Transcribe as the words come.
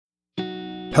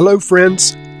Hello,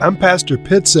 friends. I'm Pastor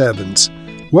Pitts Evans.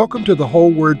 Welcome to the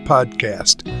Whole Word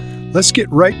Podcast. Let's get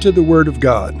right to the Word of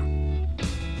God.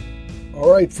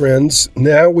 All right, friends.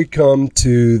 Now we come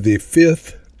to the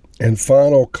fifth and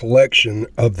final collection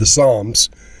of the Psalms.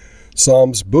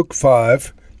 Psalms Book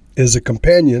 5 is a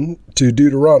companion to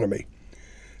Deuteronomy.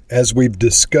 As we've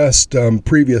discussed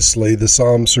previously, the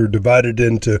Psalms are divided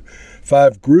into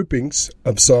 5 groupings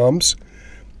of Psalms,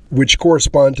 which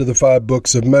correspond to the 5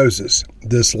 books of Moses.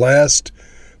 This last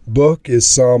book is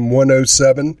Psalm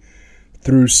 107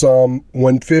 through Psalm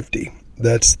 150.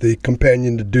 That's the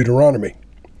companion to Deuteronomy.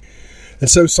 And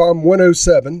so Psalm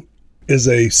 107 is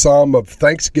a psalm of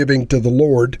thanksgiving to the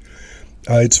Lord.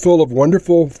 It's full of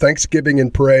wonderful thanksgiving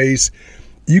and praise.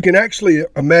 You can actually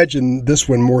imagine this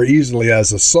one more easily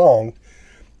as a song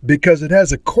because it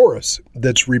has a chorus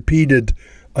that's repeated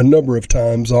a number of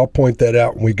times. I'll point that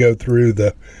out when we go through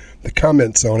the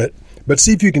comments on it. But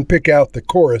see if you can pick out the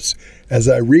chorus as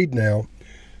I read now.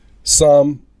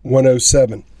 Psalm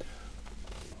 107.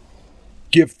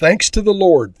 Give thanks to the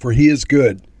Lord, for he is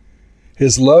good.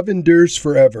 His love endures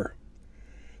forever.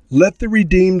 Let the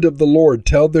redeemed of the Lord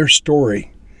tell their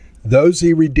story, those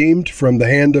he redeemed from the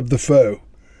hand of the foe,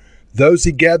 those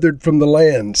he gathered from the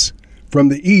lands, from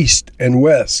the east and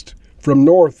west, from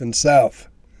north and south.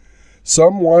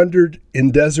 Some wandered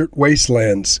in desert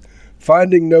wastelands,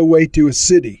 finding no way to a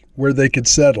city where they could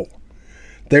settle.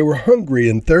 They were hungry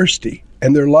and thirsty,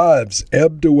 and their lives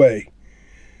ebbed away.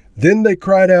 Then they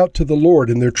cried out to the Lord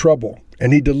in their trouble,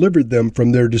 and he delivered them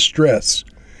from their distress.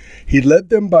 He led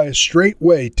them by a straight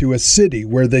way to a city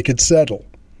where they could settle.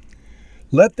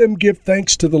 Let them give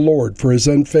thanks to the Lord for his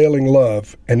unfailing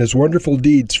love and his wonderful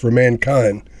deeds for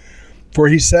mankind, for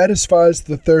he satisfies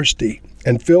the thirsty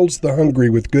and fills the hungry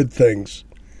with good things.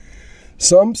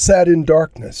 Some sat in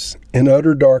darkness, in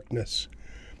utter darkness,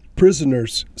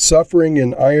 prisoners suffering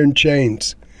in iron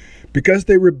chains, because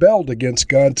they rebelled against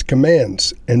God's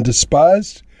commands and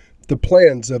despised the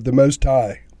plans of the Most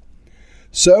High.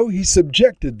 So he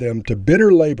subjected them to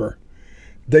bitter labor.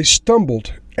 They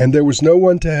stumbled, and there was no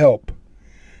one to help.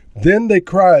 Then they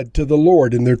cried to the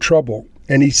Lord in their trouble,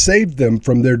 and he saved them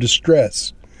from their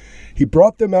distress. He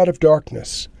brought them out of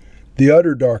darkness, the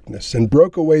utter darkness, and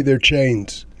broke away their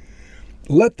chains.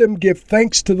 Let them give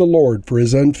thanks to the Lord for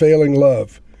his unfailing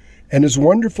love and his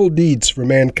wonderful deeds for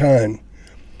mankind.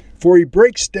 For he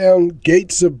breaks down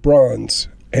gates of bronze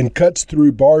and cuts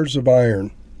through bars of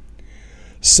iron.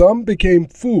 Some became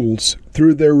fools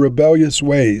through their rebellious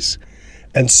ways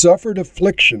and suffered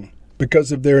affliction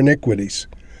because of their iniquities.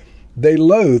 They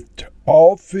loathed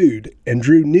all food and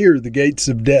drew near the gates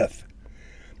of death.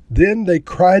 Then they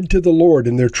cried to the Lord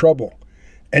in their trouble,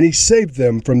 and he saved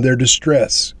them from their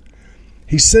distress.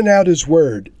 He sent out his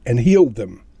word and healed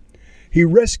them. He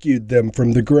rescued them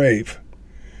from the grave.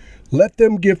 Let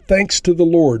them give thanks to the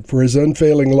Lord for his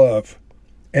unfailing love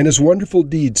and his wonderful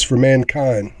deeds for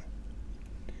mankind.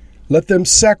 Let them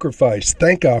sacrifice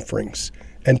thank offerings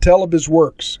and tell of his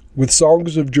works with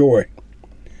songs of joy.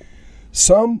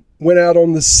 Some went out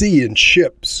on the sea in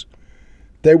ships.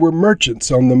 They were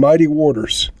merchants on the mighty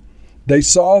waters. They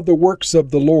saw the works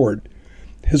of the Lord,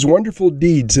 his wonderful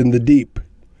deeds in the deep.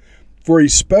 For he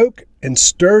spoke and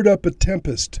stirred up a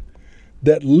tempest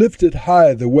that lifted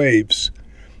high the waves.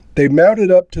 They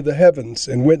mounted up to the heavens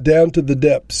and went down to the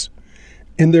depths.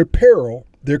 In their peril,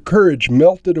 their courage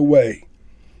melted away.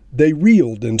 They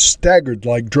reeled and staggered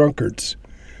like drunkards.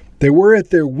 They were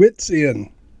at their wits'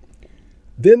 end.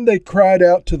 Then they cried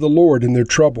out to the Lord in their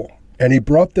trouble, and he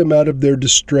brought them out of their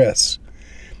distress.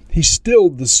 He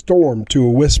stilled the storm to a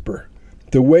whisper.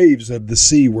 The waves of the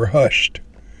sea were hushed.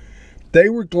 They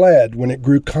were glad when it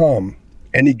grew calm,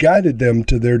 and he guided them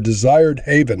to their desired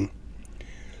haven.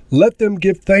 Let them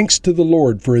give thanks to the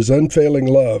Lord for his unfailing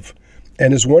love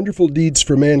and his wonderful deeds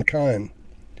for mankind.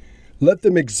 Let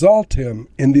them exalt him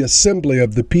in the assembly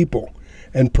of the people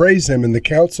and praise him in the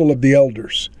council of the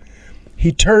elders.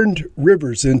 He turned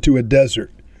rivers into a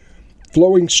desert,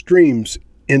 flowing streams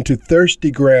into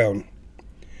thirsty ground,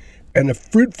 and a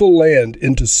fruitful land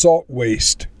into salt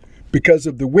waste, because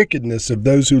of the wickedness of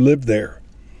those who live there.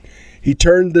 He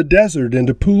turned the desert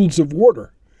into pools of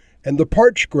water, and the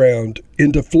parched ground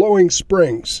into flowing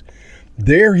springs.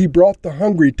 There he brought the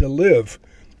hungry to live,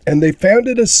 and they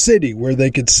founded a city where they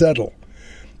could settle.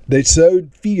 They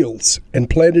sowed fields and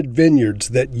planted vineyards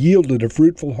that yielded a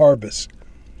fruitful harvest.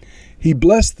 He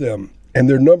blessed them, and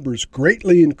their numbers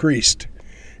greatly increased,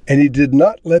 and he did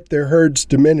not let their herds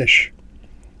diminish.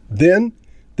 Then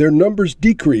their numbers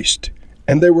decreased,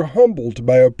 and they were humbled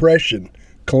by oppression,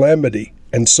 calamity,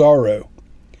 and sorrow.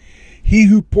 He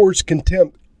who pours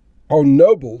contempt on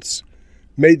nobles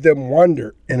made them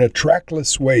wander in a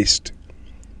trackless waste.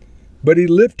 But he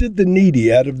lifted the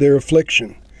needy out of their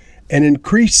affliction and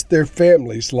increased their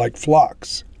families like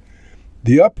flocks.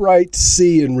 The upright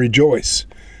see and rejoice,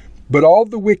 but all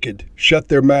the wicked shut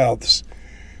their mouths.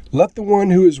 Let the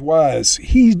one who is wise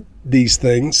heed these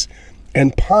things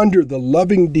and ponder the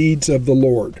loving deeds of the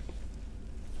Lord.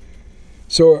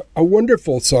 So a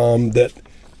wonderful psalm that,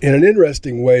 in an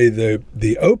interesting way,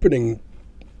 the opening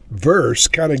verse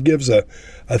kind of gives a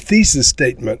thesis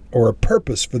statement or a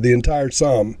purpose for the entire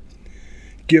psalm.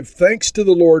 Give thanks to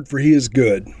the Lord, for he is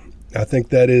good. I think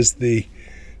that is the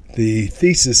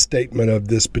thesis statement of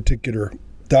this particular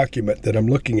document that I'm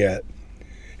looking at.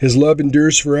 His love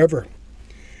endures forever.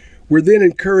 We're then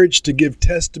encouraged to give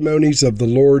testimonies of the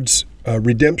Lord's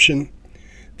redemption.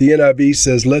 The NIV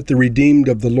says, let the redeemed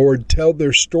of the Lord tell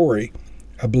their story.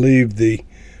 I believe the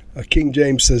King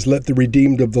James says, let the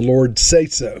redeemed of the Lord say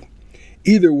so.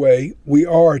 Either way, we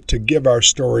are to give our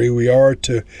story. We are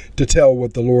to tell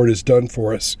what the Lord has done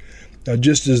for us.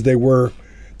 Just as they were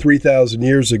 3,000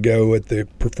 years ago at the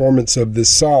performance of this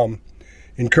psalm,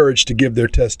 encouraged to give their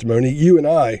testimony, you and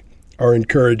I are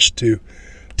encouraged to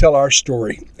tell our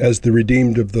story as the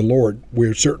redeemed of the Lord.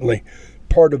 We're certainly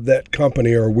part of that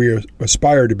company, or we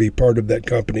aspire to be part of that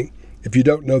company. If you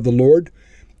don't know the Lord,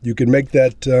 you can make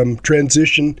that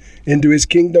transition into his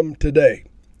kingdom today,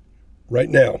 right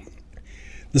now.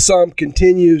 The psalm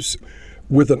continues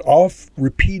with an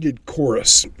oft-repeated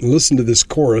chorus. Listen to this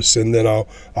chorus, and then I'll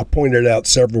point it out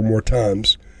several more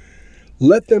times.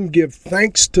 Let them give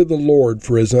thanks to the Lord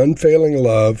for his unfailing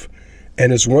love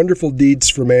and his wonderful deeds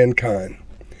for mankind.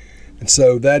 And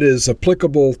so that is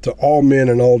applicable to all men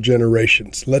and all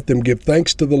generations. Let them give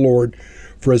thanks to the Lord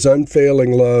for his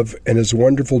unfailing love and his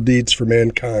wonderful deeds for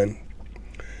mankind.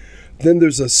 Then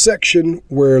there's a section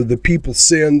where the people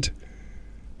sinned,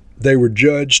 they were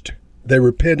judged, they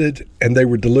repented, and they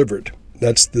were delivered.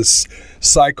 That's this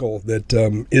cycle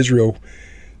that Israel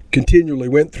continually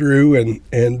went through,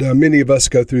 and many of us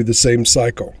go through the same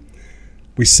cycle.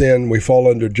 We sin, we fall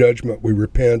under judgment, we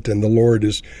repent, and the Lord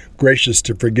is gracious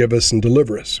to forgive us and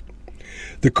deliver us.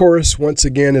 The chorus once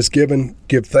again is given,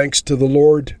 give thanks to the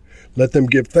Lord. Let them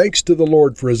give thanks to the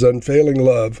Lord for his unfailing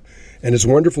love and his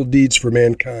wonderful deeds for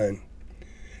mankind.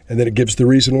 And then it gives the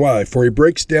reason why. For he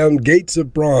breaks down gates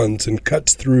of bronze and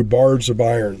cuts through bars of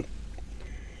iron.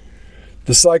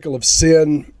 The cycle of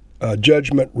sin,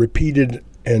 judgment, repeated,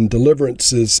 and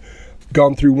deliverance is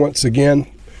gone through once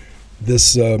again.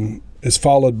 This is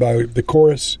followed by the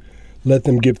chorus. Let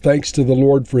them give thanks to the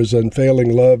Lord for his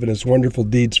unfailing love and his wonderful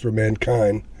deeds for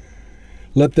mankind.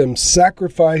 Let them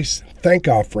sacrifice thank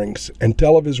offerings and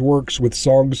tell of his works with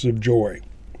songs of joy.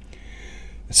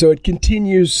 So it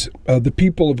continues, the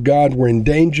people of God were in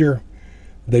danger.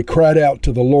 They cried out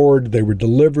to the Lord. They were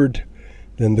delivered.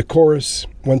 Then the chorus,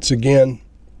 once again,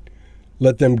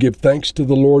 let them give thanks to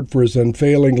the Lord for his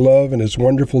unfailing love and his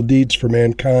wonderful deeds for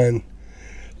mankind.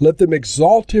 Let them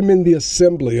exalt him in the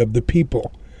assembly of the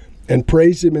people and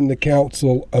praise him in the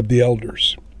council of the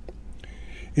elders.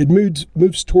 It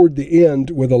moves toward the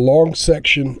end with a long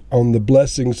section on the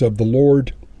blessings of the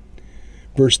Lord.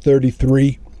 Verse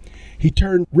 33, he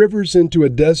turned rivers into a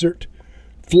desert,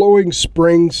 flowing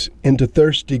springs into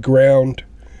thirsty ground,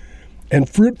 and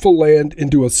fruitful land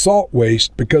into a salt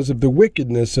waste because of the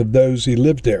wickedness of those who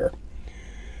lived there.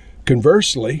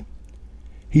 Conversely,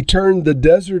 he turned the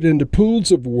desert into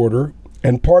pools of water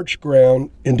and parched ground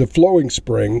into flowing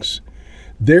springs.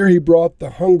 There he brought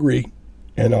the hungry,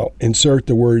 and I'll insert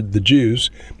the word the Jews,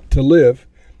 to live,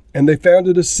 and they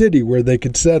founded a city where they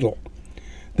could settle.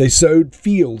 They sowed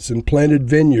fields and planted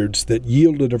vineyards that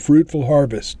yielded a fruitful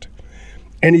harvest.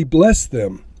 And he blessed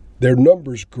them. Their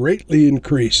numbers greatly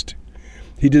increased.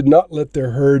 He did not let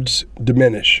their herds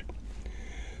diminish.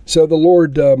 So the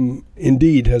Lord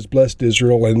indeed has blessed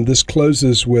Israel, and this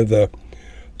closes with a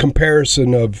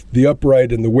comparison of the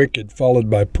upright and the wicked, followed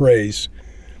by praise.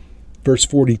 Verse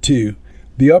 42,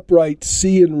 the upright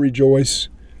see and rejoice,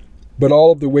 but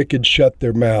all of the wicked shut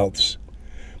their mouths.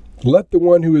 Let the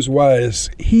one who is wise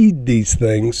heed these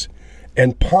things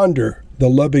and ponder the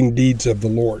loving deeds of the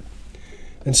Lord.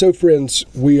 And so, friends,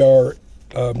 we are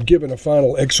given a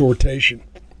final exhortation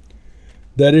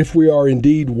that if we are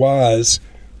indeed wise,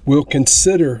 we'll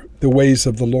consider the ways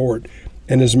of the Lord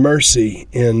and his mercy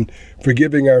in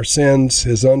forgiving our sins,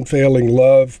 his unfailing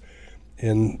love,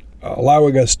 in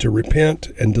allowing us to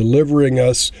repent and delivering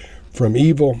us from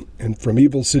evil and from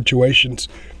evil situations.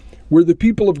 We're the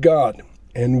people of God,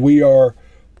 and we are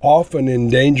often in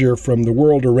danger from the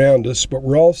world around us, but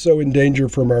we're also in danger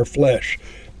from our flesh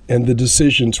and the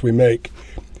decisions we make.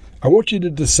 I want you to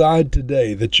decide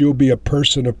today that you'll be a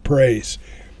person of praise,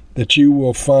 that you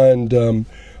will find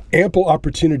ample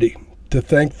opportunity to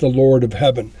thank the Lord of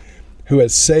heaven, who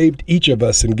has saved each of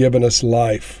us and given us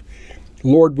life.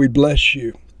 Lord, we bless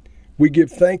you. We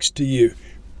give thanks to you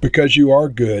because you are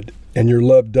good and your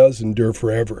love does endure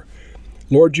forever.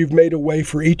 Lord, you've made a way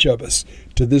for each of us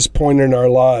to this point in our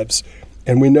lives.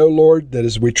 And we know, Lord, that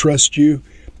as we trust you,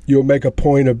 you'll make a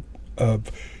point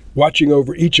of watching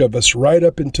over each of us right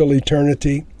up until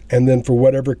eternity, and then for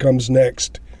whatever comes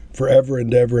next, forever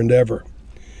and ever and ever.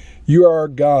 You are our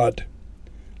God.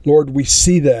 Lord, we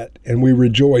see that and we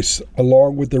rejoice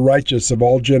along with the righteous of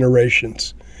all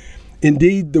generations.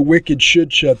 Indeed, the wicked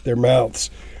should shut their mouths,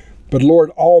 but Lord,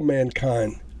 all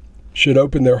mankind should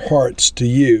open their hearts to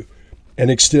you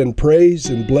and extend praise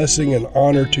and blessing and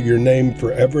honor to your name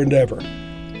forever and ever.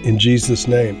 In Jesus'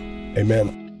 name,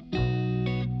 amen.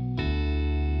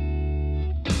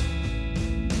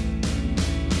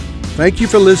 Thank you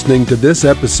for listening to this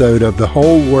episode of The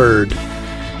Whole Word.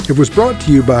 It was brought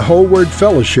to you by Whole Word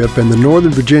Fellowship and the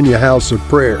Northern Virginia House of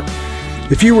Prayer.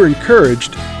 If you were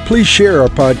encouraged, please share our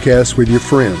podcast with your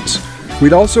friends.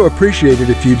 We'd also appreciate it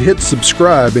if you'd hit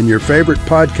subscribe in your favorite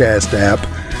podcast app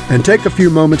and take a few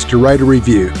moments to write a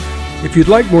review. If you'd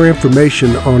like more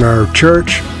information on our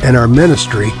church and our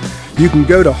ministry, you can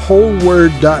go to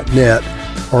wholeword.net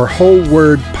or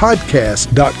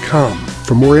wholewordpodcast.com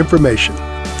for more information.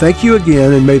 Thank you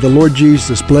again, and may the Lord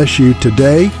Jesus bless you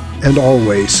today and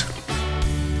always.